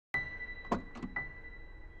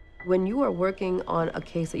When you are working on a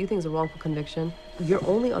case that you think is a wrongful conviction, you're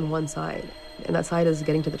only on one side, and that side is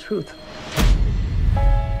getting to the truth.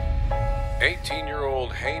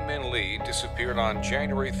 18-year-old Heymin Lee disappeared on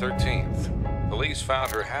January 13th. Police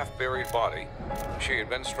found her half-buried body. She had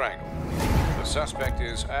been strangled. The suspect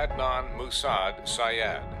is Adnan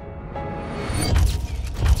Syed.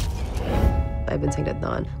 I've been saying to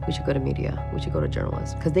Adnan, we should go to media, we should go to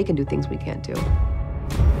journalists, because they can do things we can't do.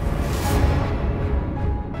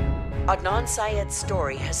 Adnan Syed's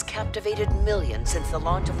story has captivated millions since the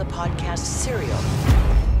launch of the podcast Serial.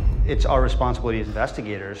 It's our responsibility as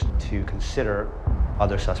investigators to consider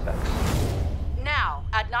other suspects. Now,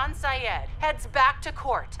 Adnan Syed heads back to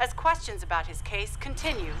court as questions about his case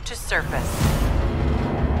continue to surface.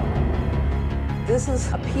 This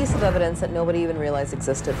is a piece of evidence that nobody even realized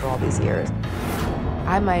existed for all these years.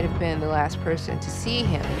 I might have been the last person to see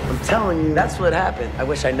him. I'm telling you, that's what happened. I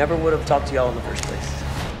wish I never would have talked to y'all in the first place.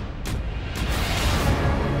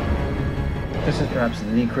 This is perhaps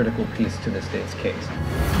the critical piece to this state's case.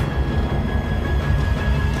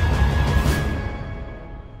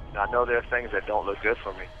 I know there are things that don't look good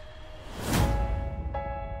for me.